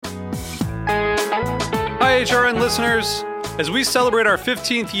HRN listeners. As we celebrate our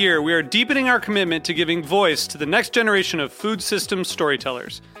 15th year, we are deepening our commitment to giving voice to the next generation of food systems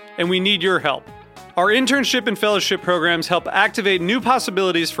storytellers, and we need your help. Our internship and fellowship programs help activate new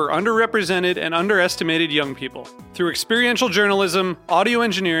possibilities for underrepresented and underestimated young people through experiential journalism, audio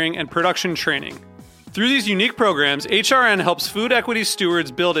engineering, and production training. Through these unique programs, HRN helps food equity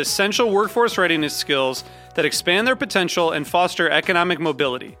stewards build essential workforce readiness skills that expand their potential and foster economic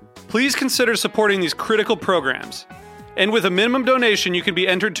mobility. Please consider supporting these critical programs. And with a minimum donation, you can be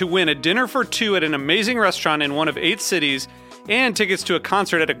entered to win a dinner for two at an amazing restaurant in one of 8 cities and tickets to a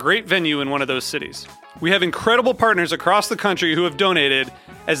concert at a great venue in one of those cities. We have incredible partners across the country who have donated,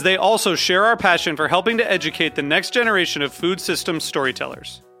 as they also share our passion for helping to educate the next generation of food systems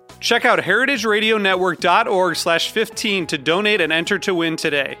storytellers. Check out heritageradionetwork.org/15 to donate and enter to win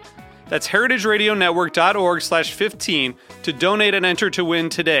today. That's heritageradionetwork.org/15 to donate and enter to win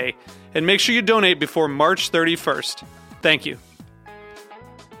today. And make sure you donate before March 31st. Thank you.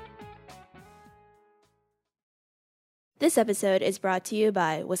 This episode is brought to you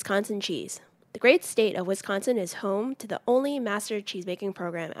by Wisconsin Cheese. The great state of Wisconsin is home to the only master cheesemaking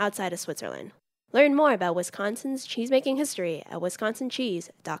program outside of Switzerland. Learn more about Wisconsin's cheesemaking history at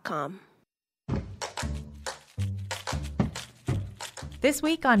wisconsincheese.com. This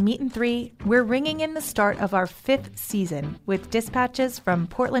week on Meat and Three, we're ringing in the start of our 5th season with dispatches from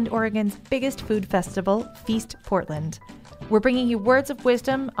Portland, Oregon's biggest food festival, Feast Portland. We're bringing you words of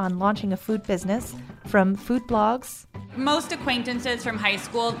wisdom on launching a food business from food blogs. Most acquaintances from high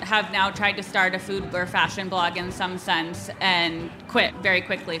school have now tried to start a food or fashion blog in some sense and quit very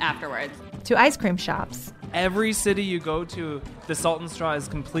quickly afterwards. To ice cream shops. Every city you go to, the Salt and Straw is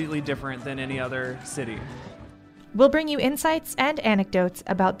completely different than any other city. We'll bring you insights and anecdotes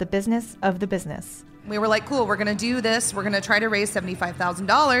about the business of the business. We were like, cool, we're going to do this. We're going to try to raise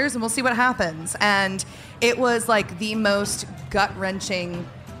 $75,000 and we'll see what happens. And it was like the most gut-wrenching,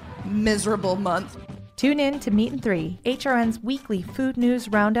 miserable month. Tune in to Meat and Three, HRN's weekly food news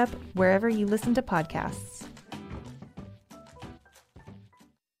roundup, wherever you listen to podcasts.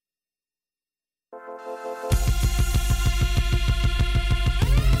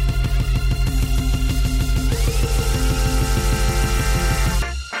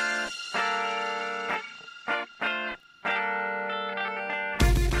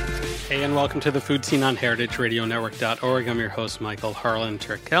 Hey, and welcome to the Food Scene on heritageradionetwork.org. I'm your host, Michael Harlan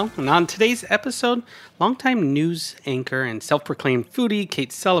Turkel. And on today's episode, longtime news anchor and self-proclaimed foodie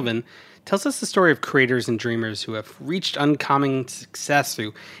Kate Sullivan tells us the story of creators and dreamers who have reached uncommon success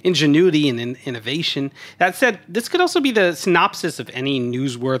through ingenuity and innovation. That said, this could also be the synopsis of any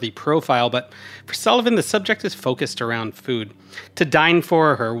newsworthy profile, but for Sullivan, the subject is focused around food. To Dine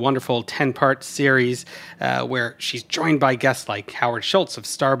for her wonderful 10-part series, where she's joined by guests like Howard Schultz of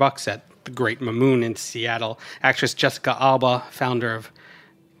Starbucks at the Great Mamoon in Seattle, actress Jessica Alba, founder of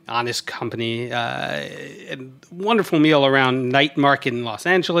Honest Company, a wonderful meal around night market in Los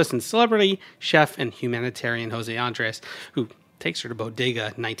Angeles, and celebrity chef and humanitarian Jose Andres, who takes her to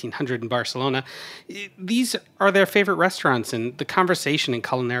Bodega 1900 in Barcelona. These are their favorite restaurants, and the conversation and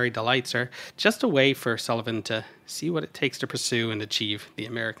culinary delights are just a way for Sullivan to see what it takes to pursue and achieve the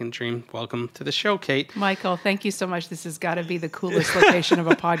American dream. Welcome to the show, Kate. Michael, thank you so much. This has got to be the coolest location of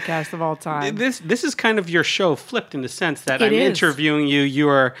a podcast of all time. This is kind of your show flipped in the sense that I'm interviewing you. You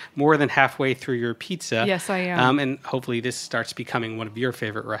are more than halfway through your pizza. Yes, I am. And hopefully this starts becoming one of your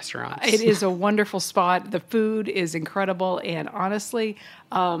favorite restaurants. It is a wonderful spot. The food is incredible. And honestly,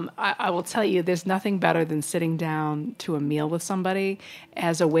 I will tell you, there's nothing better than sitting down to a meal with somebody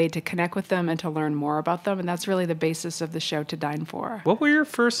as a way to connect with them and to learn more about them. And that's really the basis of the show, To Dine For. What were your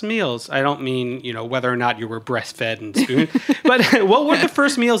first meals? I don't mean, whether or not you were breastfed and spoon, but what were the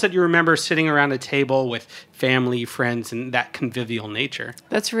first meals that you remember sitting around a table with family, friends, and that convivial nature?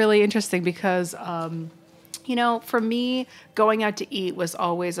 That's really interesting because, for me, going out to eat was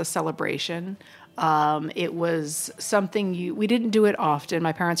always a celebration. It was something we didn't do it often.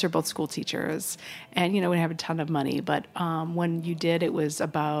 My parents are both school teachers and, we didn't have a ton of money, but when you did, it was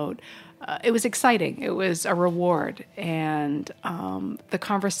it was exciting. It was a reward. And the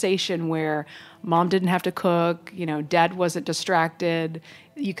conversation where mom didn't have to cook, dad wasn't distracted,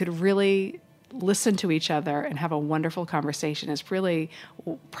 you could really listen to each other and have a wonderful conversation is really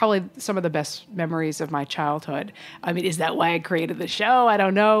probably some of the best memories of my childhood. I mean, is that why I created the show? I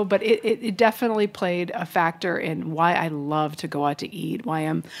don't know, but it definitely played a factor in why I love to go out to eat, why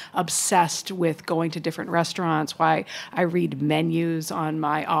I'm obsessed with going to different restaurants, why I read menus on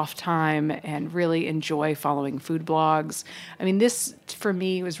my off time and really enjoy following food blogs. I mean, this for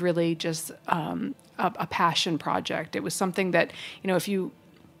me was really just a passion project. It was something that,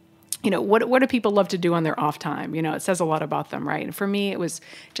 what do people love to do on their off time? It says a lot about them, right? And for me, it was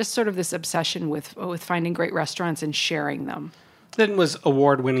just sort of this obsession with finding great restaurants and sharing them. Then was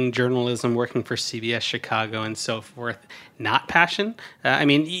award-winning journalism, working for CBS Chicago and so forth, not passion?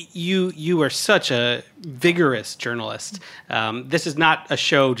 You are such a vigorous journalist. This is not a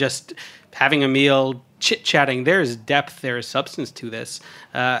show just having a meal, chit-chatting. There is depth, there is substance to this.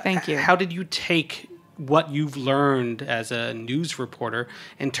 Thank you. How did you take what you've learned as a news reporter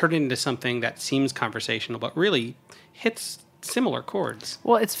and turn it into something that seems conversational but really hits similar chords?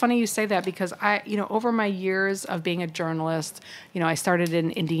 Well, it's funny you say that because over my years of being a journalist, I started in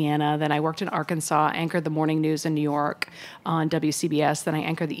Indiana, then I worked in Arkansas, anchored the morning news in New York on WCBS, then I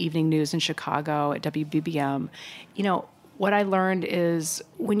anchored the evening news in Chicago at WBBM. What I learned is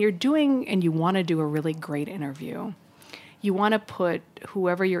when you're doing and you want to do a really great interview, you want to put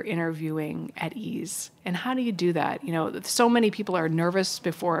whoever you're interviewing at ease. And how do you do that? So many people are nervous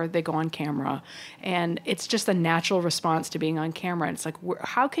before they go on camera, and it's just a natural response to being on camera. And it's like,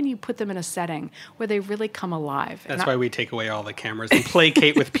 how can you put them in a setting where they really come alive? That's why we take away all the cameras and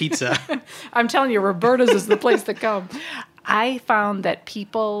placate with pizza. I'm telling you, Roberta's is the place to come. I found that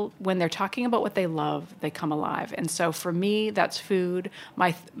people, when they're talking about what they love, they come alive. And so for me, that's food.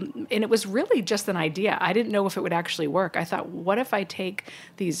 And it was really just an idea. I didn't know if it would actually work. I thought, what if I take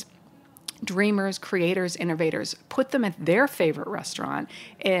these dreamers, creators, innovators, put them at their favorite restaurant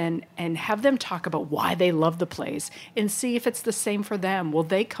and have them talk about why they love the place and see if it's the same for them. Will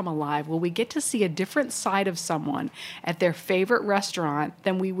they come alive? Will we get to see a different side of someone at their favorite restaurant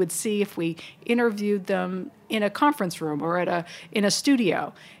than we would see if we interviewed them in a conference room or in a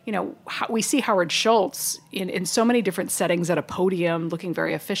studio? We see Howard Schultz in so many different settings at a podium looking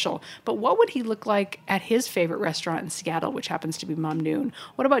very official, but what would he look like at his favorite restaurant in Seattle, which happens to be Mamnoon?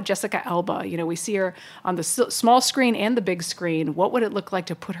 What about Jessica Alba? We see her on the small screen and the big screen. What would it look like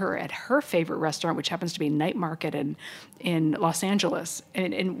to put her at her favorite restaurant, which happens to be Night Market in Los Angeles?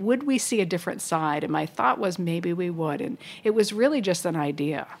 And would we see a different side? And my thought was maybe we would. And it was really just an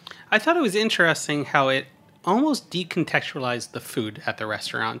idea. I thought it was interesting how it almost decontextualized the food at the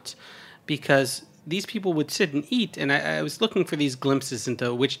restaurant, because these people would sit and eat, and I was looking for these glimpses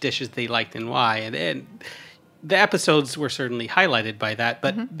into which dishes they liked and why, and the episodes were certainly highlighted by that,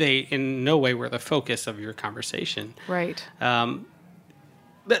 but they in no way were the focus of your conversation. Right.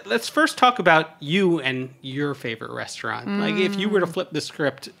 Let's first talk about you and your favorite restaurant. Like, if you were to flip the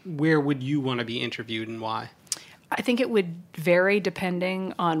script, where would you want to be interviewed and why? I think it would vary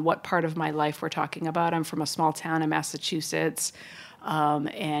depending on what part of my life we're talking about. I'm from a small town in Massachusetts. And,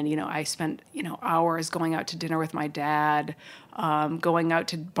 I spent, hours going out to dinner with my dad, going out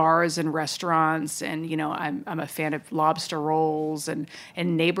to bars and restaurants. And, I'm a fan of lobster rolls and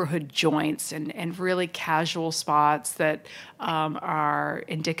neighborhood joints and really casual spots that are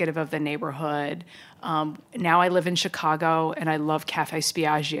indicative of the neighborhood. Now I live in Chicago, and I love Cafe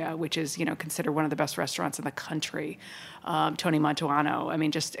Spiaggia, which is, considered one of the best restaurants in the country. Tony Mantuano. I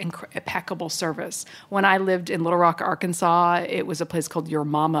mean, just impeccable service. When I lived in Little Rock, Arkansas, it was a place called Your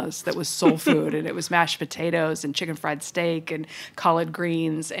Mama's that was soul food, and it was mashed potatoes and chicken fried steak and collard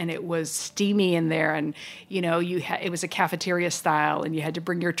greens, and it was steamy in there. And it was a cafeteria style, and you had to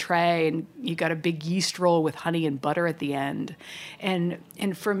bring your tray, and you got a big yeast roll with honey and butter at the end. And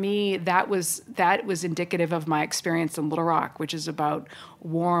for me, that was indicative of my experience in Little Rock, which is about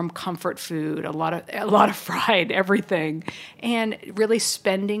warm comfort food, a lot of fried everything, and really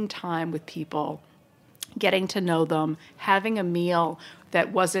spending time with people, getting to know them, having a meal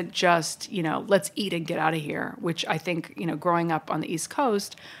that wasn't just, let's eat and get out of here, which I think, growing up on the East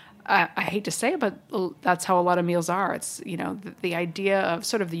Coast, I hate to say it, but that's how a lot of meals are. It's, the idea of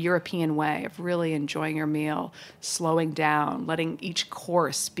sort of the European way of really enjoying your meal, slowing down, letting each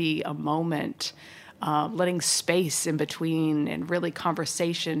course be a moment, letting space in between and really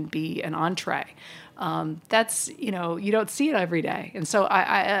conversation be an entree. That's, you don't see it every day. And so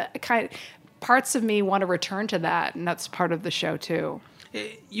I parts of me want to return to that, and that's part of the show too.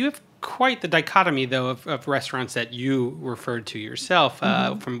 You have quite the dichotomy, though, of restaurants that you referred to yourself,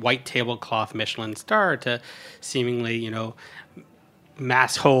 from white tablecloth Michelin star to seemingly,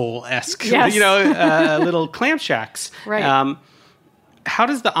 Mass Hole-esque, yes. Little clam shacks. Right. How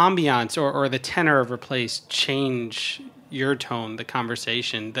does the ambiance or the tenor of a place change your tone, the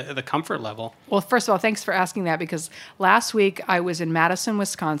conversation, the comfort level? Well, first of all, thanks for asking that, because last week I was in Madison,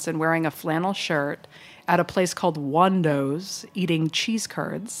 Wisconsin, wearing a flannel shirt at a place called Wando's, eating cheese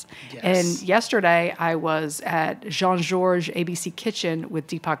curds. Yes. And yesterday I was at Jean-Georges ABC Kitchen with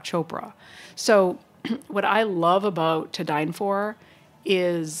Deepak Chopra. So what I love about To Dine For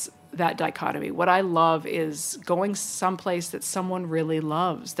is that dichotomy. What I love is going someplace that someone really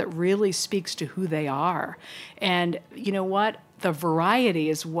loves, that really speaks to who they are. And you know what? The variety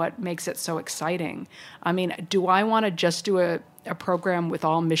is what makes it so exciting. I mean, do I want to just do a program with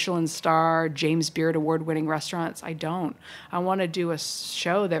all Michelin star, James Beard award-winning restaurants? I don't. I want to do a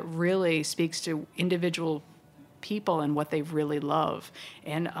show that really speaks to individual people and what they really love.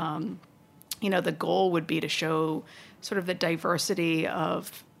 And, the goal would be to show sort of the diversity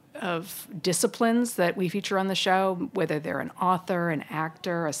of disciplines that we feature on the show, whether they're an author, an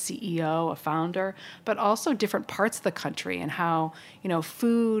actor, a CEO, a founder, but also different parts of the country, and how,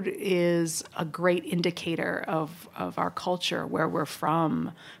 food is a great indicator of our culture, where we're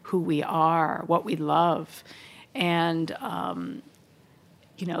from, who we are, what we love. And,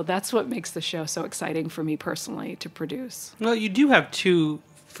 that's what makes the show so exciting for me personally to produce. Well, you do have two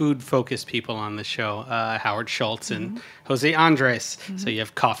food-focused people on the show, Howard Schultz and Jose Andres. So you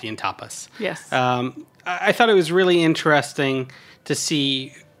have coffee and tapas. Yes. I thought it was really interesting to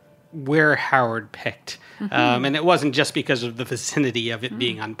see where Howard picked. And it wasn't just because of the vicinity of it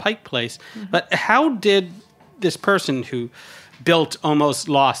being on Pike Place, but how did this person who built Almost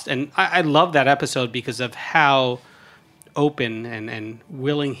Lost, and I love that episode because of how open and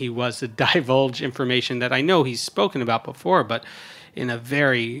willing he was to divulge information that I know he's spoken about before, but in a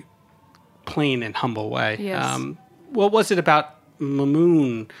very plain and humble way. Yes. What was it about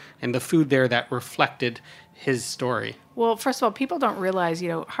Mamoon and the food there that reflected his story? Well, first of all, people don't realize,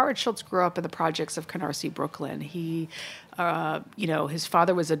 Howard Schultz grew up in the projects of Canarsie, Brooklyn. He, his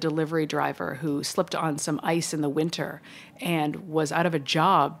father was a delivery driver who slipped on some ice in the winter and was out of a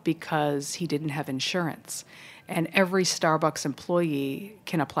job because he didn't have insurance. And every Starbucks employee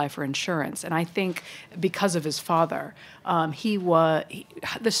can apply for insurance. And I think because of his father,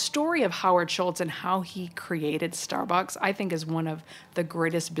 the story of Howard Schultz and how he created Starbucks, I think, is one of the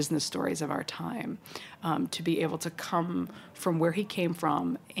greatest business stories of our time. To be able to come from where he came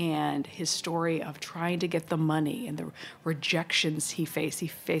from and his story of trying to get the money and the rejections he faced. He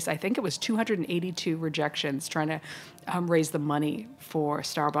faced, I think it was 282 rejections trying to raise the money for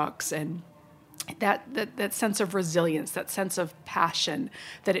Starbucks. And that sense of resilience, that sense of passion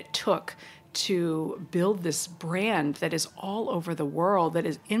that it took to build this brand that is all over the world, that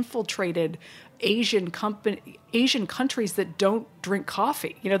has infiltrated Asian countries that don't drink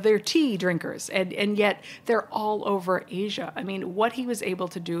coffee. They're tea drinkers, and yet they're all over Asia. I mean, what he was able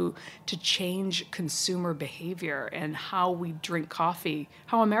to do to change consumer behavior and how we drink coffee,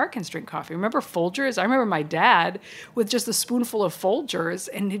 how Americans drink coffee. Remember Folgers? I remember my dad with just a spoonful of Folgers,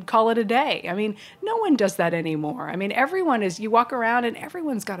 and he'd call it a day. I mean, no one does that anymore. I mean, you walk around and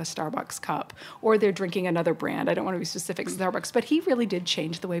everyone's got a Starbucks cup, or they're drinking another brand. I don't want to be specific, Starbucks, but he really did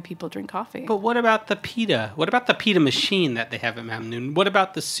change the way people drink coffee. But what about the pita? What about the pita machine that they have at Mamnoon? What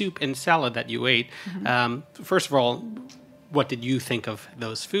about the soup and salad that you ate? First of all, what did you think of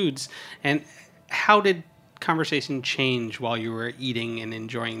those foods? And how did conversation change while you were eating and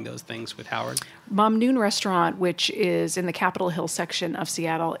enjoying those things with Howard? Mamnoon Restaurant, which is in the Capitol Hill section of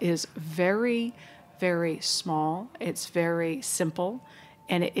Seattle, is very, very small. It's very simple,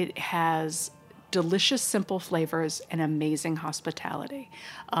 and it has delicious, simple flavors and amazing hospitality.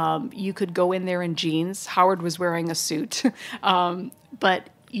 You could go in there in jeans. Howard was wearing a suit, but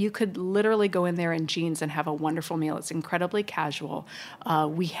you could literally go in there in jeans and have a wonderful meal. It's incredibly casual.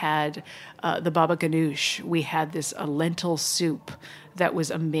 We had the baba ganoush. We had this lentil soup that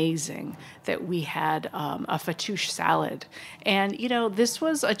was amazing, that we had a fattoush salad. And, this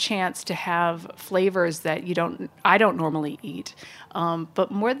was a chance to have flavors that I don't normally eat.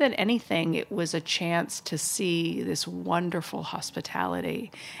 But more than anything, it was a chance to see this wonderful hospitality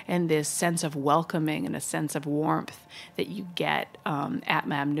and this sense of welcoming and a sense of warmth that you get at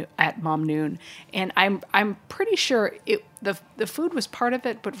Mamnoon. And I'm pretty sure the food was part of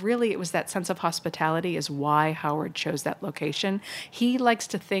it, but really it was that sense of hospitality is why Howard chose that location. He likes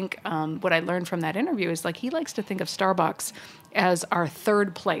to think, what I learned from that interview is he likes to think of Starbucks as our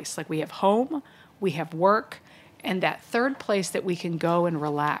third place. Like we have home, we have work, and that third place that we can go and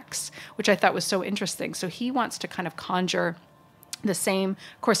relax, which I thought was so interesting. So he wants to kind of conjure the same.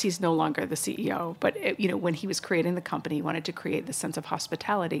 Of course, he's no longer the CEO, but when he was creating the company, he wanted to create the sense of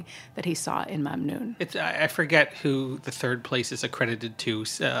hospitality that he saw in Mamnoon. I forget who the third place is accredited to,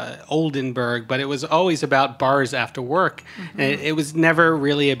 Oldenburg, but it was always about bars after work. And it was never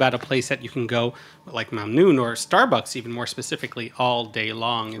really about a place that you can go like Mamnoon or Starbucks, even more specifically, all day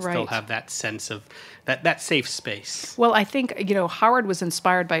long and still have that sense of that safe space. Well, I think, Howard was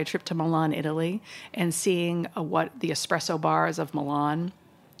inspired by a trip to Milan, Italy, and seeing what the espresso bars of Milan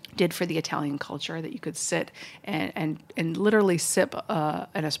did for the Italian culture, that you could sit and literally sip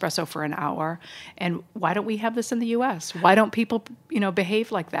an espresso for an hour. And why don't we have this in the U.S.? Why don't people,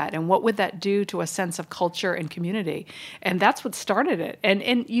 behave like that? And what would that do to a sense of culture and community? And that's what started it.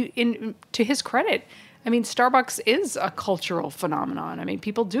 And to his credit, I mean, Starbucks is a cultural phenomenon. I mean,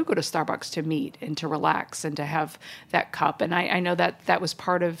 people do go to Starbucks to meet and to relax and to have that cup. And I know that was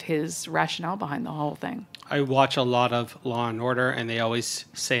part of his rationale behind the whole thing. I watch a lot of Law and Order, and they always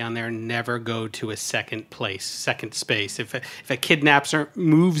say on there, never go to a second space. If a kidnapper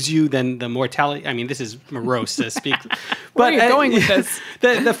moves you, then the mortality. I mean, this is morose to speak. Where are you going with this?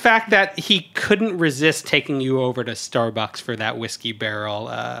 The fact that he couldn't resist taking you over to Starbucks for that whiskey barrel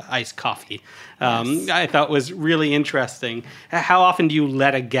iced coffee, I thought was really interesting. How often do you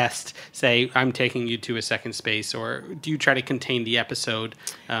let a guest say, I'm taking you to a second space, or do you try to contain the episode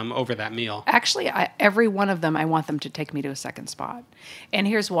over that meal? Actually, every one of them, I want them to take me to a second spot. And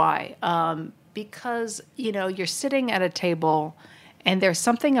here's why. Because, you're sitting at a table and there's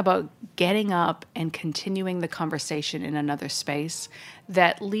something about getting up and continuing the conversation in another space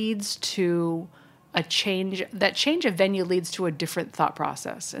that leads to a change. That change of venue leads to a different thought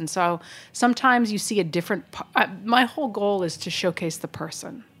process. And so sometimes you see a different... my whole goal is to showcase the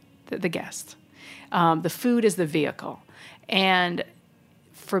person, the guest. The food is the vehicle. And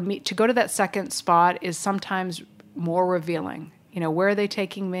for me, to go to that second spot is sometimes more revealing. Where are they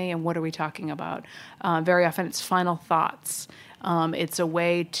taking me and what are we talking about? Very often it's final thoughts. It's a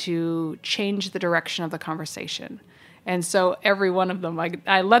way to change the direction of the conversation. And so every one of them,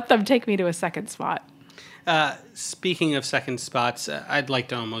 I let them take me to a second spot. Speaking of second spots, I'd like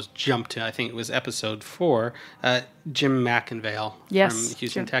to almost jump to, I think it was episode 4, Jim McIngvale from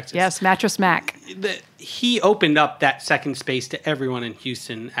Houston, Texas. Yes, Mattress Mac. He opened up that second space to everyone in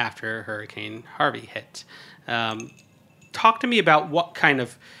Houston after Hurricane Harvey hit. Talk to me about what kind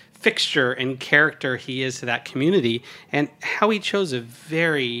of fixture and character he is to that community and how he chose a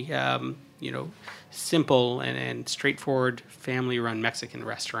very, simple and straightforward family-run Mexican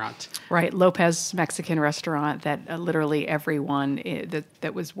restaurant. Right, Lopez Mexican restaurant that literally everyone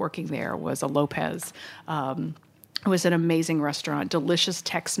that was working there was a Lopez. It was an amazing restaurant, delicious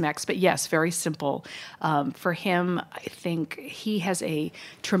Tex-Mex, but yes, very simple. For him, I think he has a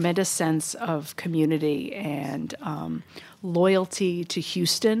tremendous sense of community and loyalty to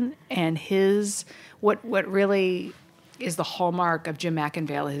Houston, and what really is the hallmark of Jim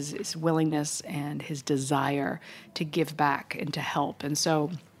McIngvale, his willingness and his desire to give back and to help. And so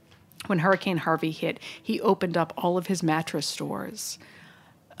when Hurricane Harvey hit, he opened up all of his mattress stores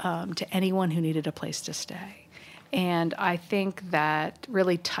to anyone who needed a place to stay. And I think that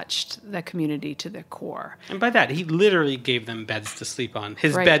really touched the community to their core. And by that, he literally gave them beds to sleep on.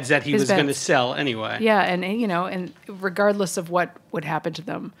 His beds that he was going to sell anyway. Yeah, and regardless of what would happen to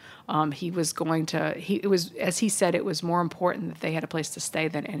them, he was going to. It was, as he said, it was more important that they had a place to stay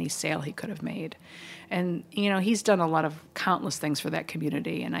than any sale he could have made. And he's done a lot of countless things for that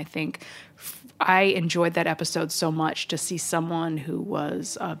community, and I think I enjoyed that episode so much to see someone who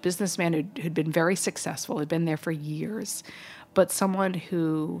was a businessman who'd been very successful, had been there for years, but someone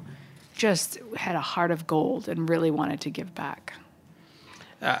who just had a heart of gold and really wanted to give back.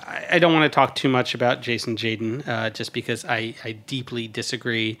 I don't want to talk too much about Jason Jaden, just because I deeply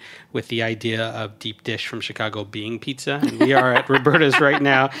disagree with the idea of deep dish from Chicago being pizza. And we are at Roberta's right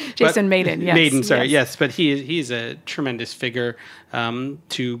now. Jason Maiden, yes. Maiden, sorry, yes. But he's a tremendous figure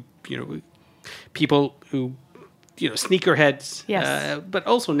to people who sneakerheads, yes. But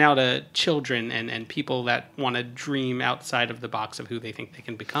also now to children and people that want to dream outside of the box of who they think they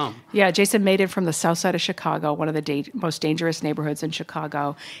can become. Yeah, Jason made it from the south side of Chicago, one of the most dangerous neighborhoods in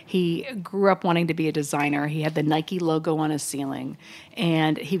Chicago. He grew up wanting to be a designer. He had the Nike logo on his ceiling,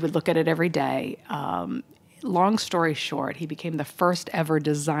 and he would look at it every day. Long story short, he became the first ever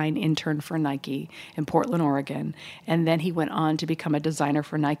design intern for Nike in Portland, Oregon. And then he went on to become a designer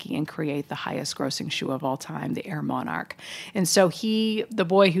for Nike and create the highest grossing shoe of all time, the Air Monarch. And so the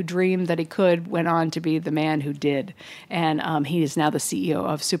boy who dreamed that he could, went on to be the man who did. And he is now the CEO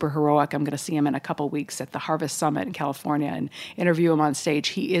of Super Heroic. I'm going to see him in a couple weeks at the Harvest Summit in California and interview him on stage.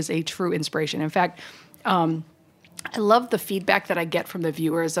 He is a true inspiration. In fact, I love the feedback that I get from the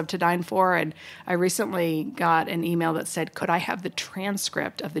viewers of To Dine For, and I recently got an email that said, could I have the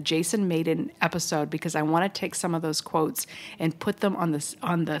transcript of the Jason Maiden episode, because I want to take some of those quotes and put them on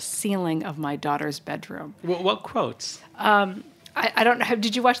the ceiling of my daughter's bedroom. What quotes? I don't know.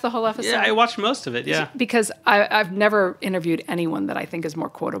 Did you watch the whole episode? Yeah, I watched most of it, yeah. Because I've never interviewed anyone that I think is more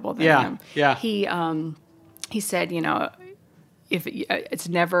quotable than him. Yeah. He said, it's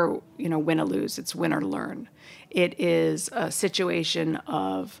never, win or lose, it's win or learn. It is a situation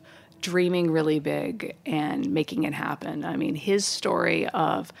of dreaming really big and making it happen. I mean, his story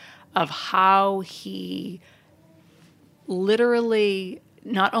of how he literally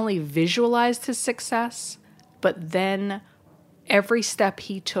not only visualized his success, but then every step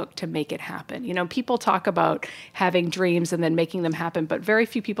he took to make it happen. People talk about having dreams and then making them happen, but very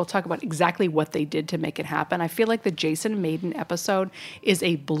few people talk about exactly what they did to make it happen. I feel like the Jason Maiden episode is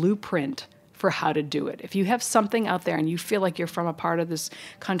a blueprint for how to do it. If you have something out there and you feel like you're from a part of this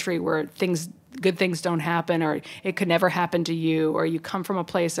country where good things don't happen, or it could never happen to you, or you come from a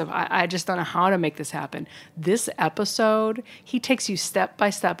place of, I just don't know how to make this happen. This episode, he takes you step by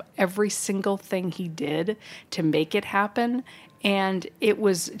step, every single thing he did to make it happen. And it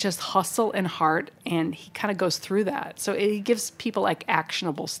was just hustle and heart, and he kind of goes through that. So he gives people like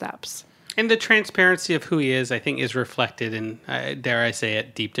actionable steps. And the transparency of who he is, I think, is reflected in, dare I say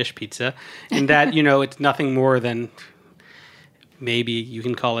it, deep dish pizza. In that, it's nothing more than, maybe you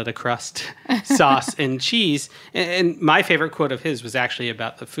can call it a crust, sauce, and cheese. And my favorite quote of his was actually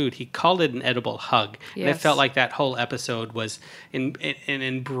about the food. He called it an edible hug. Yes. And it felt like that whole episode was an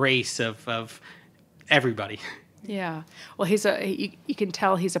embrace of everybody. Yeah. Well, you can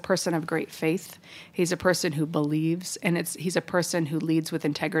tell he's a person of great faith. He's a person who believes, and he's a person who leads with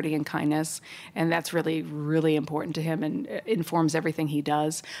integrity and kindness. And that's really, really important to him and informs everything he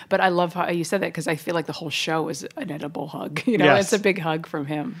does. But I love how you said that, because I feel like the whole show is an edible hug. Yes. It's a big hug from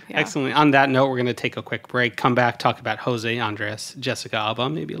him. Yeah. Excellent. On that note, we're going to take a quick break, come back, talk about Jose Andres, Jessica Alba,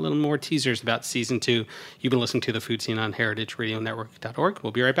 maybe a little more teasers about season 2. You've been listening to The Food Scene on heritageradionetwork.org.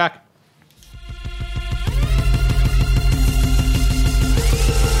 We'll be right back.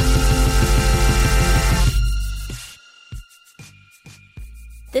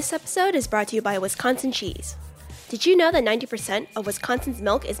 This episode is brought to you by Wisconsin Cheese. Did you know that 90% of Wisconsin's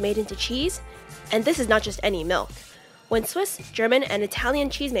milk is made into cheese? And this is not just any milk. When Swiss, German, and Italian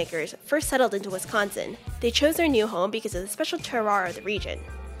cheesemakers first settled into Wisconsin, they chose their new home because of the special terroir of the region.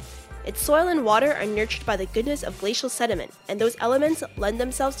 Its soil and water are nurtured by the goodness of glacial sediment, and those elements lend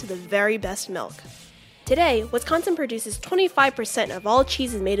themselves to the very best milk. Today, Wisconsin produces 25% of all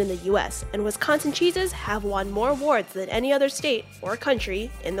cheeses made in the U.S., and Wisconsin cheeses have won more awards than any other state or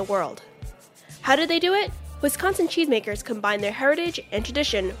country in the world. How did they do it? Wisconsin cheesemakers combined their heritage and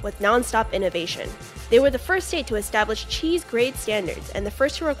tradition with nonstop innovation. They were the first state to establish cheese grade standards and the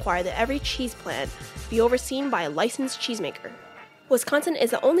first to require that every cheese plant be overseen by a licensed cheesemaker. Wisconsin is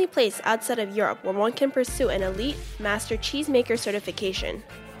the only place outside of Europe where one can pursue an elite master cheesemaker certification.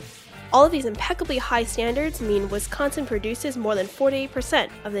 All of these impeccably high standards mean Wisconsin produces more than 48%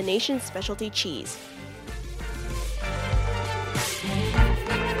 of the nation's specialty cheese.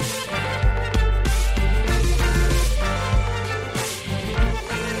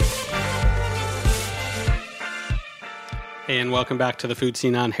 Hey, and welcome back to The Food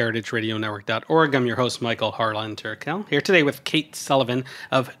Scene on heritageradionetwork.org. I'm your host, Michael Harlan Turkel, here today with Kate Sullivan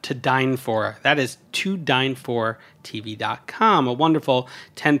of To Dine For. That is todinefortv.com, a wonderful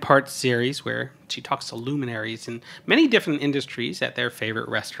 10-part series where she talks to luminaries in many different industries at their favorite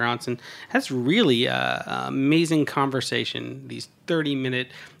restaurants, and has really amazing conversation, these 30-minute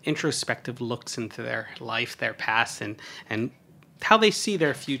introspective looks into their life, their past, and how they see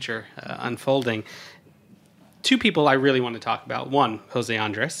their future unfolding. Two people I really want to talk about. One, Jose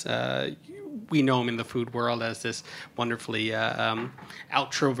Andres. We know him in the food world as this wonderfully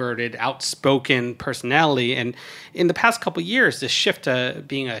outroverted, outspoken personality. And in the past couple of years, this shift to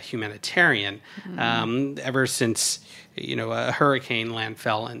being a humanitarian, ever since a hurricane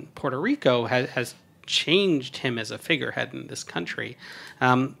landfell in Puerto Rico, has changed him as a figurehead in this country.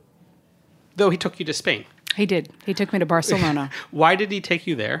 Though he took you to Spain. He did. He took me to Barcelona. Why did he take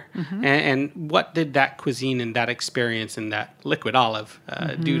you there? Mm-hmm. And what did that cuisine and that experience and that liquid olive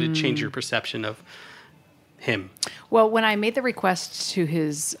do to change your perception of him? Well, when I made the request to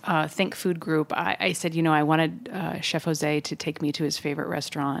his Think Food group, I said, I wanted Chef Jose to take me to his favorite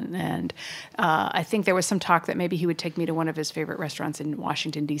restaurant. And I think there was some talk that maybe he would take me to one of his favorite restaurants in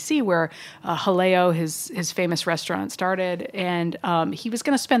Washington, D.C., where Jaleo, his famous restaurant, started. And he was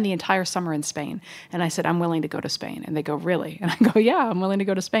going to spend the entire summer in Spain. And I said, I'm willing to go to Spain. And they go, really? And I go, yeah, I'm willing to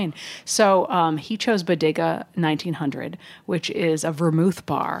go to Spain. So he chose Bodega 1900, which is a vermouth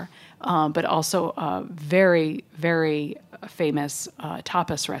bar, but also a very, very famous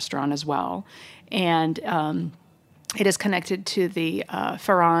tapas restaurant as well. And it is connected to the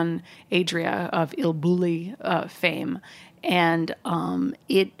Ferran Adria of Il Bulli fame. And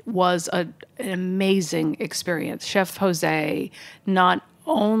it was an amazing experience. Chef Jose not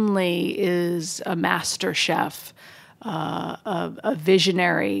only is a master chef, a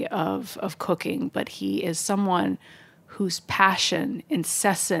visionary of cooking, but he is someone whose passion,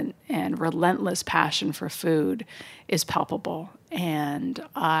 incessant and relentless passion for food, is palpable. And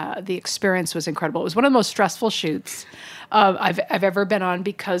the experience was incredible. It was one of the most stressful shoots I've ever been on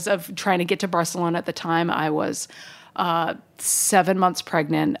because of trying to get to Barcelona at the time. I was 7 months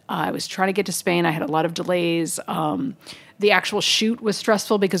pregnant. I was trying to get to Spain. I had a lot of delays. The actual shoot was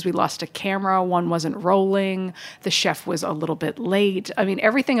stressful because we lost a camera. One wasn't rolling. The chef was a little bit late. I mean,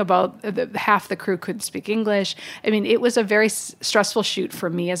 everything about half the crew couldn't speak English. I mean, it was a very stressful shoot for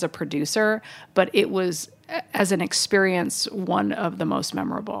me as a producer, but it was, as an experience, one of the most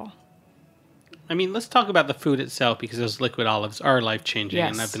memorable. I mean, let's talk about the food itself, because those liquid olives are life-changing,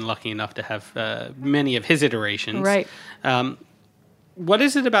 Yes. and I've been lucky enough to have many of his iterations. Right. What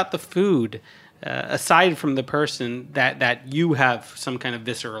is it about the food, aside from the person, that you have some kind of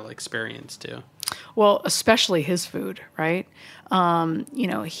visceral experience to? Well, especially his food, right?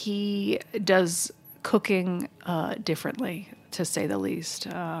 He does cooking differently, to say the least.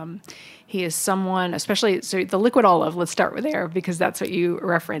 He is someone, especially, so the liquid olive, let's start with there, because that's what you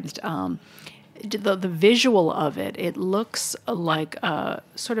referenced. The visual of it, it looks like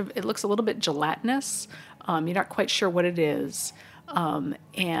it looks a little bit gelatinous. You're not quite sure what it is.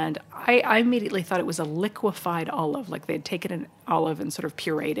 And I immediately thought it was a liquefied olive, like they'd taken an olive and sort of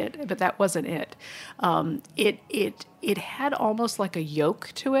pureed it, but that wasn't it. It had almost like a yolk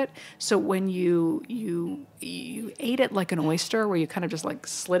to it. So when you ate it like an oyster, where you kind of just like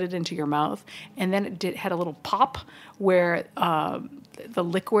slid it into your mouth, and then it had a little pop where the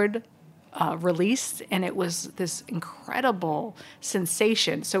liquid released, and it was this incredible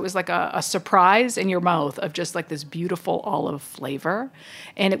sensation. So it was like a surprise in your mouth of just like this beautiful olive flavor.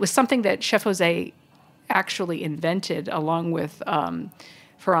 And it was something that Chef Jose actually invented along with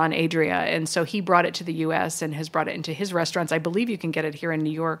Ferran Adria. And so he brought it to the U.S. and has brought it into his restaurants. I believe you can get it here in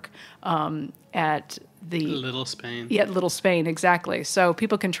New York at the Little Spain. Yeah, Little Spain, exactly. So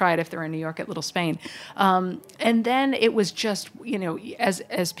people can try it if they're in New York at Little Spain. And then it was just,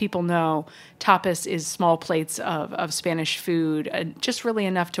 as people know, tapas is small plates of Spanish food, just really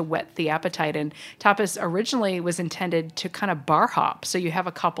enough to whet the appetite. And tapas originally was intended to kind of bar hop. So you have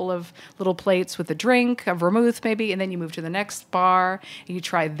a couple of little plates with a drink, a vermouth maybe, and then you move to the next bar, and you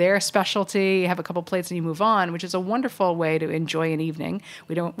try their specialty, you have a couple plates, and you move on, which is a wonderful way to enjoy an evening.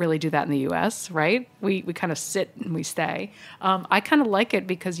 We don't really do that in the U.S., right? We kind of sit and we stay. I kind of like it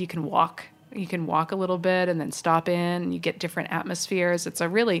because you can walk. You can walk a little bit and then stop in, and you get different atmospheres. It's a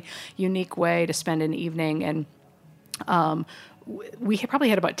really unique way to spend an evening. And we probably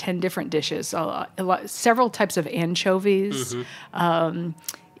had about 10 different dishes, several types of anchovies,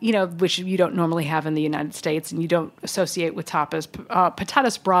 which you don't normally have in the United States, and you don't associate with tapas.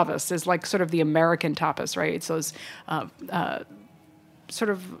 Patatas bravas is like sort of the American tapas, right? It's those sort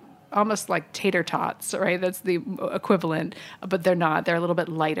of almost like tater tots, right? That's the equivalent, but they're not. They're a little bit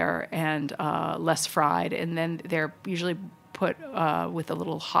lighter and less fried, and then they're usually put with a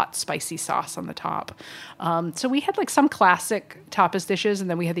little hot, spicy sauce on the top. So we had like some classic tapas dishes, and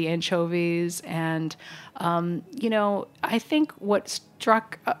then we had the anchovies. And, I think what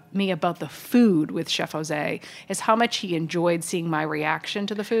struck me about the food with Chef Jose is how much he enjoyed seeing my reaction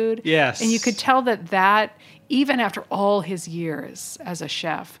to the food. Yes. And you could tell that even after all his years as a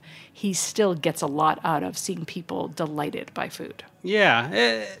chef, he still gets a lot out of seeing people delighted by food.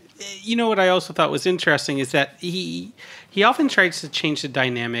 Yeah. What I also thought was interesting is that he often tries to change the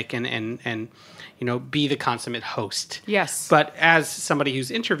dynamic and be the consummate host. Yes. But as somebody who's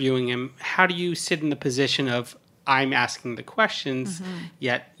interviewing him, how do you sit in the position of I'm asking the questions,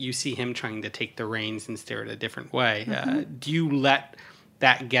 yet you see him trying to take the reins and steer it a different way? Do you let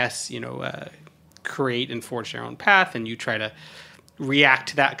that guest, create and forge their own path, and you try to react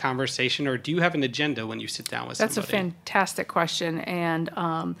to that conversation, or do you have an agenda when you sit down with somebody? That's a fantastic question. And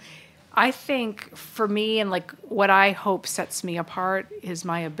I think for me, and like what I hope sets me apart, is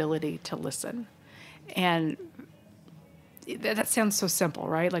my ability to listen. And that sounds so simple,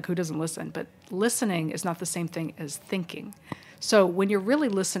 right? Like, who doesn't listen? But listening is not the same thing as thinking. So when you're really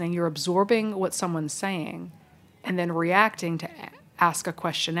listening, you're absorbing what someone's saying and then reacting to ask a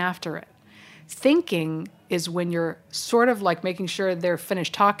question after it. Thinking is when you're sort of like making sure they're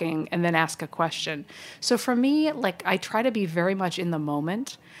finished talking and then ask a question. So for me, like, I try to be very much in the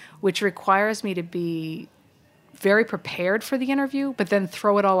moment, which requires me to be very prepared for the interview, but then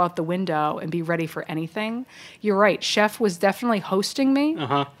throw it all out the window and be ready for anything. You're right. Chef was definitely hosting me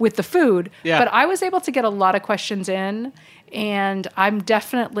with the food, but I was able to get a lot of questions in, and I'm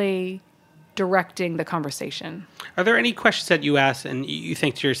definitely directing the conversation. Are there any questions that you ask and you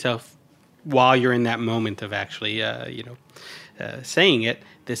think to yourself, while you're in that moment of actually, saying it,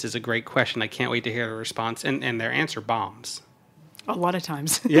 this is a great question. I can't wait to hear the response. And their answer bombs. A lot of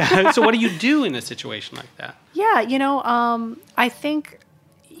times. Yeah. So what do you do in a situation like that? Yeah, I think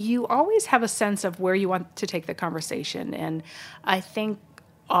you always have a sense of where you want to take the conversation. And I think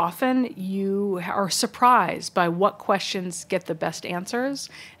often you are surprised by what questions get the best answers.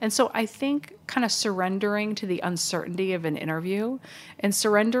 And so I think kind of surrendering to the uncertainty of an interview and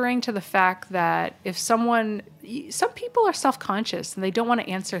surrendering to the fact that if some people are self-conscious and they don't want to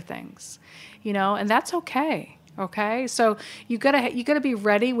answer things, and that's okay. Okay. So you gotta be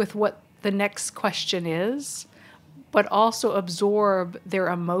ready with what the next question is, but also absorb their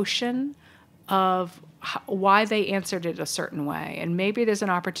emotion of why they answered it a certain way. And maybe there's an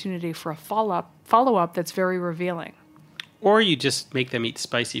opportunity for a follow-up that's very revealing. Or you just make them eat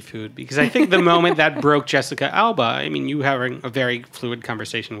spicy food. Because I think the moment that broke Jessica Alba, you having a very fluid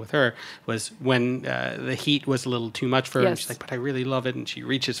conversation with her, was when the heat was a little too much for her. Yes. And she's like, but I really love it. And she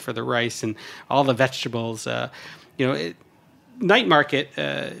reaches for the rice and all the vegetables. Night market,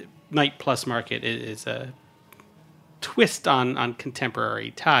 Night Plus Market is a twist on contemporary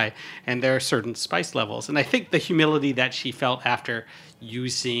Thai, and there are certain spice levels. And I think the humility that she felt after you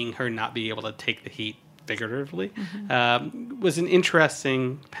seeing her not be able to take the heat figuratively was an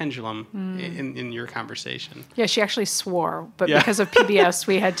interesting pendulum in your conversation. Yeah, she actually swore, but because of PBS,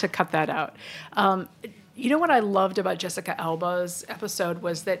 we had to cut that out. What I loved about Jessica Alba's episode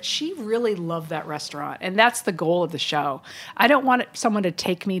was that she really loved that restaurant, and that's the goal of the show. I don't want someone to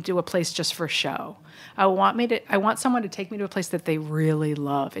take me to a place just for show. I want someone to take me to a place that they really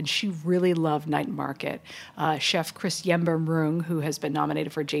love, and she really loved Night Market. Chef Chris Yember-Mrung, who has been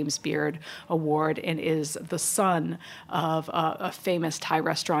nominated for a James Beard Award and is the son of a famous Thai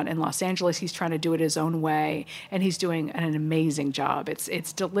restaurant in Los Angeles. He's trying to do it his own way, and he's doing an amazing job.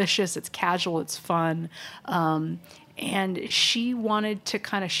 It's delicious, it's casual, it's fun. And she wanted to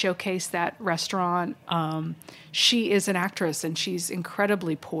kind of showcase that restaurant. She is an actress, and she's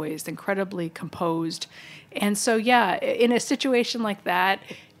incredibly poised, incredibly composed. And so, in a situation like that,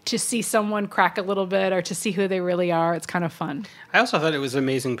 to see someone crack a little bit or to see who they really are, it's kind of fun. I also thought it was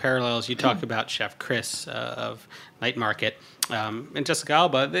amazing parallels. You talk about Chef Chris of Night Market and Jessica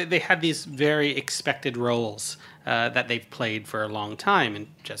Alba. They had these very expected roles that they've played for a long time. And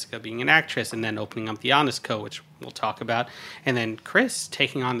Jessica being an actress and then opening up the Honest Co., which we'll talk about. And then Chris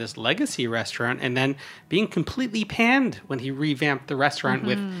taking on this legacy restaurant and then being completely panned when he revamped the restaurant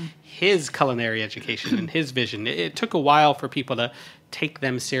with his culinary education and his vision. It took a while for people to take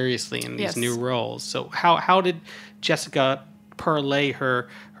them seriously in these new roles. So how did Jessica parlay her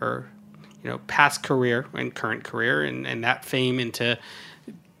past career and current career and that fame into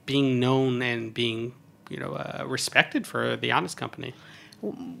being known and being respected for the Honest Company?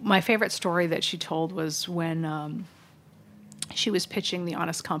 My favorite story that she told was when she was pitching the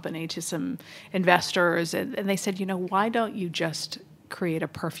Honest Company to some investors, and they said, why don't you just create a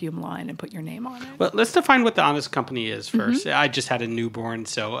perfume line and put your name on it? Well, let's define what the Honest Company is first. I just had a newborn,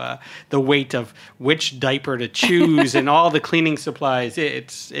 so the weight of which diaper to choose and all the cleaning supplies,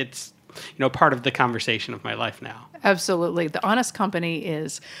 it's part of the conversation of my life now. Absolutely. The Honest Company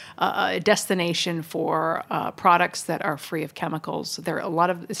is a destination for products that are free of chemicals.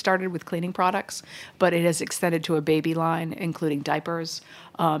 It started with cleaning products, but it has extended to a baby line, including diapers,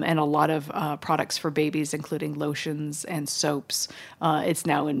 and a lot of products for babies, including lotions and soaps. It's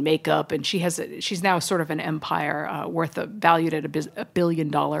now in makeup, and she's now sort of an empire valued at $1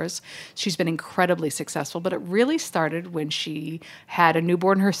 billion. She's been incredibly successful, but it really started when she had a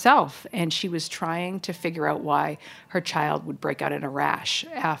newborn herself, and she was trying to figure out why her child would break out in a rash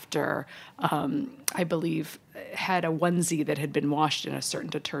after, I believe, had a onesie that had been washed in a certain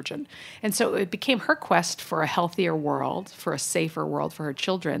detergent. And so it became her quest for a healthier world, for a safer world for her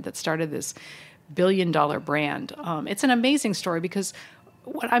children that started this $1 billion brand. It's an amazing story because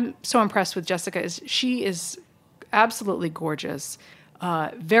what I'm so impressed with Jessica is she is absolutely gorgeous,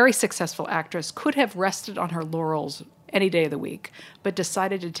 very successful actress, could have rested on her laurels any day of the week, but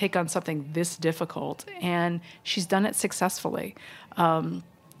decided to take on something this difficult, and she's done it successfully.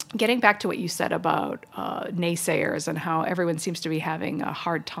 Getting back to what you said about naysayers and how everyone seems to be having a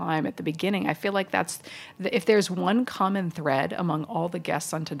hard time at the beginning, I feel like if there's one common thread among all the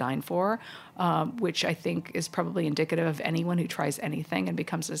guests on To Dine For, which I think is probably indicative of anyone who tries anything and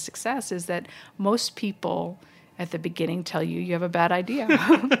becomes a success, is that most people at the beginning tell you have a bad idea.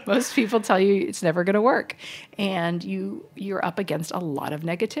 Most people tell you it's never going to work. And you're up against a lot of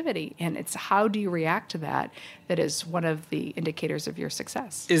negativity. And it's how do you react to that is one of the indicators of your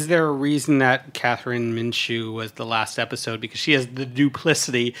success. Is there a reason that Catherine Minshew was the last episode? Because she has the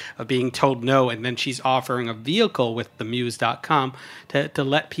duplicity of being told no, and then she's offering a vehicle with themuse.com to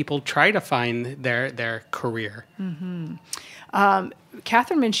let people try to find their career. Mm-hmm.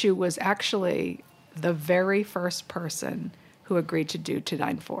 Catherine Minshew was actually the very first person who agreed to do To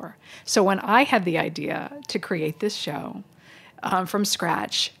Dine For. So when I had the idea to create this show from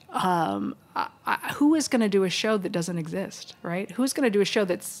scratch, who is going to do a show that doesn't exist, right? Who's going to do a show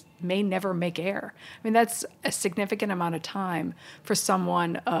that may never make air? I mean, that's a significant amount of time for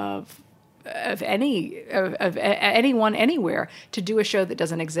someone of anyone anywhere to do a show that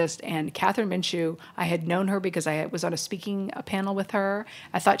doesn't exist. And Catherine Minshew, I had known her because I was on a speaking panel with her.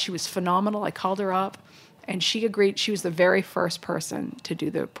 I thought she was phenomenal. I called her up. And she agreed. She was the very first person to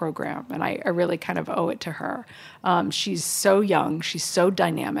do the program, and I really kind of owe it to her. She's so young. She's so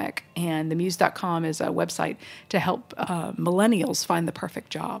dynamic, and themuse.com is a website to help millennials find the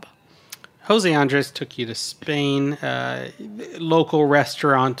perfect job. Jose Andres took you to Spain, local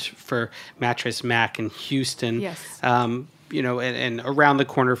restaurant for Mattress Mac in Houston. Yes. And around the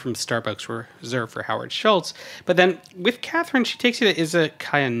corner from Starbucks were reserved for Howard Schultz. But then with Catherine, she takes you to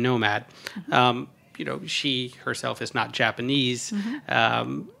Izakaya Nomad. Mm-hmm. She herself is not Japanese,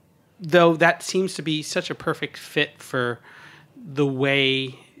 mm-hmm. Though that seems to be such a perfect fit for the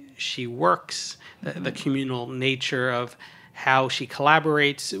way she works, mm-hmm. the communal nature of how she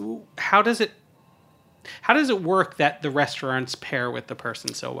collaborates. How does it work that the restaurants pair with the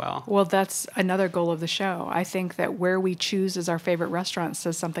person so well? Well, that's another goal of the show. I think that where we choose as our favorite restaurant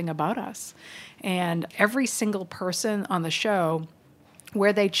says something about us. And every single person on the show,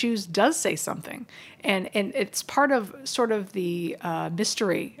 where they choose does say something. And it's part of sort of the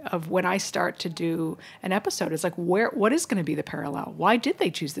mystery of when I start to do an episode. It's like, what is going to be the parallel? Why did they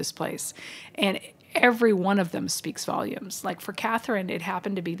choose this place? And every one of them speaks volumes. Like for Catherine, it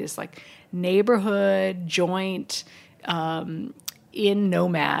happened to be this like neighborhood joint in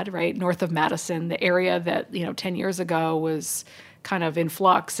Nomad, right, north of Madison, the area that 10 years ago was kind of in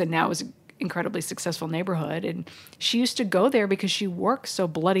flux and now is incredibly successful neighborhood. And she used to go there because she worked so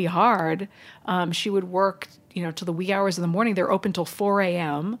bloody hard. She would work, to the wee hours of the morning. They're open till 4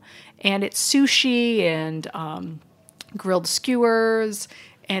 a.m. And it's sushi and grilled skewers.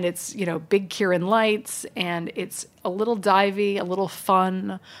 And it's, big Kirin lights. And it's a little divey, a little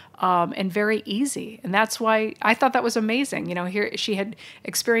fun, and very easy. And that's why I thought that was amazing. Here she had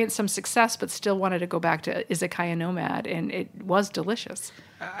experienced some success, but still wanted to go back to Izakaya Nomad. And it was delicious.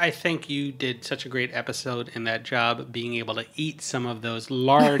 I think you did such a great episode in that job, being able to eat some of those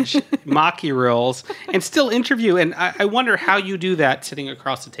large maki rolls and still interview. And I wonder how you do that sitting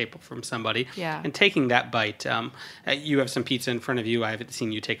across the table from somebody and taking that bite. You have some pizza in front of you. I haven't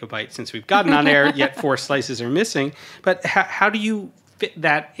seen you take a bite since we've gotten on air, yet 4 slices are missing. But how do you fit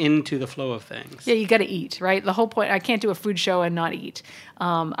that into the flow of things? Yeah, you got to eat, right? The whole point, I can't do a food show and not eat.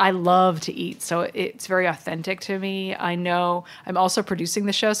 I love to eat, so it's very authentic to me. I know I'm also producing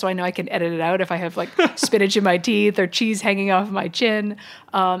the show, so I know I can edit it out if I have like spinach in my teeth or cheese hanging off my chin.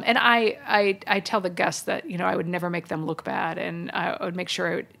 And I tell the guests that, I would never make them look bad, and I would make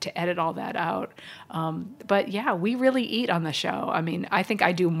sure to edit all that out. But yeah, we really eat on the show. I mean, I think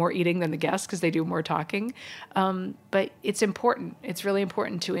I do more eating than the guests because they do more talking. But it's important. It's really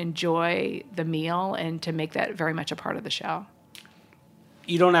important to enjoy the meal and to make that very much a part of the show.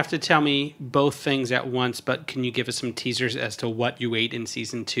 You don't have to tell me both things at once, but can you give us some teasers as to what you ate in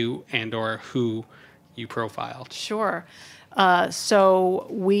season 2 and or who you profiled? Sure. So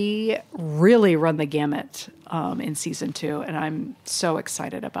we really run the gamut in season 2, and I'm so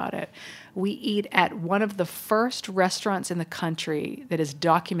excited about it. We eat at one of the first restaurants in the country that is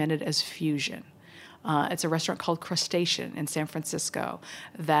documented as fusion. It's a restaurant called Crustacean in San Francisco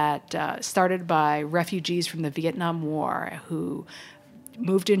that started by refugees from the Vietnam War who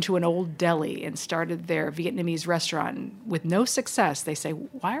moved into an old deli and started their Vietnamese restaurant. And with no success, they say,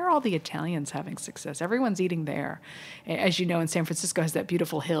 why are all the Italians having success? Everyone's eating there. As you know, in San Francisco has that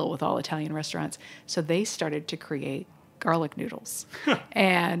beautiful hill with all Italian restaurants. So they started to create garlic noodles.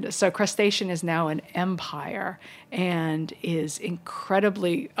 And so Crustacean is now an empire and is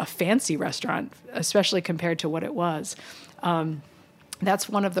incredibly a fancy restaurant, especially compared to what it was. That's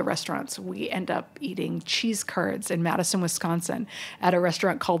one of the restaurants. We end up eating cheese curds in Madison, Wisconsin at a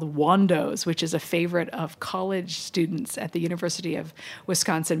restaurant called Wando's, which is a favorite of college students at the University of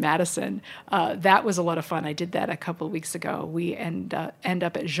Wisconsin-Madison. That was a lot of fun. I did that a couple of weeks ago. We end up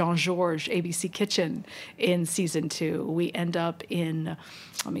at Jean-Georges ABC Kitchen in season 2. We end up in,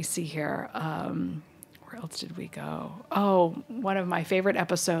 let me see here, where else did we go? Oh, one of my favorite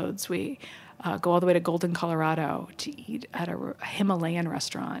episodes, we go all the way to Golden, Colorado to eat at a Himalayan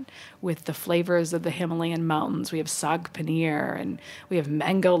restaurant with the flavors of the Himalayan mountains. We have saag paneer and we have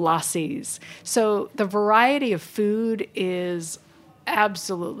mango lassis. So the variety of food is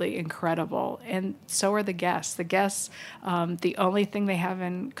absolutely incredible. And so are the guests. The guests, the only thing they have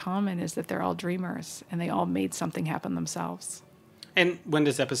in common is that they're all dreamers and they all made something happen themselves. And when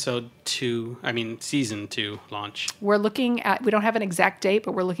does season 2 launch? We're looking at, we don't have an exact date,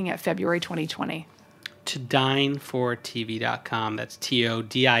 but we're looking at February 2020. To dinefortv.com. That's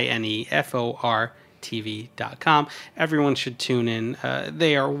TODINEFOR TV.com. Everyone should tune in.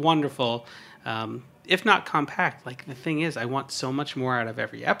 They are wonderful. If not compact, like the thing is, I want so much more out of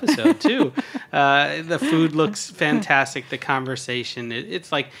every episode too. The food looks fantastic. The conversation,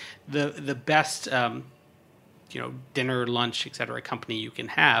 it's like the best, dinner, lunch, etc. company you can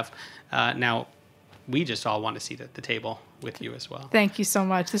have. Now, we just all want to sit at the table with you as well. Thank you so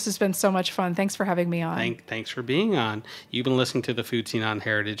much. This has been so much fun. Thanks for having me on. Thanks for being on. You've been listening to The Food Scene on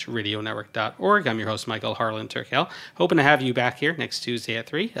heritageradionetwork.org. I'm your host, Michael Harlan Turkel. Hoping to have you back here next Tuesday at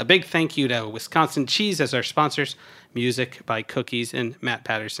 3. A big thank you to Wisconsin Cheese as our sponsors. Music by Cookies and Matt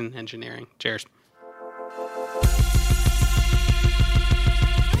Patterson Engineering. Cheers.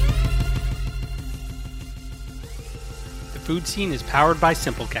 The Food Scene is powered by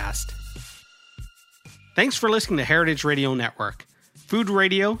Simplecast. Thanks for listening to Heritage Radio Network, food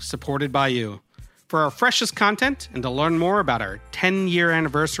radio supported by you. For our freshest content and to learn more about our 10-year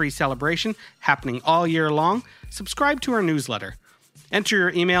anniversary celebration happening all year long, subscribe to our newsletter. Enter your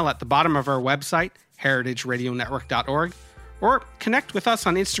email at the bottom of our website, heritageradionetwork.org, or connect with us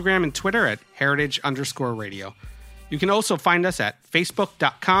on Instagram and Twitter at heritage_radio. You can also find us at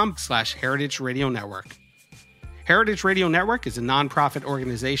facebook.com/Heritage Radio Network. Heritage Radio Network is a nonprofit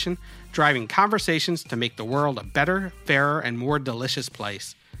organization driving conversations to make the world a better, fairer, and more delicious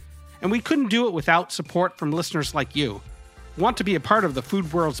place. And we couldn't do it without support from listeners like you. Want to be a part of the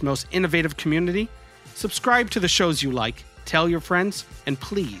food world's most innovative community? Subscribe to the shows you like, tell your friends, and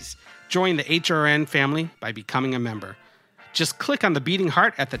please join the HRN family by becoming a member. Just click on the beating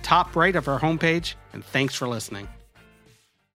heart at the top right of our homepage, and thanks for listening.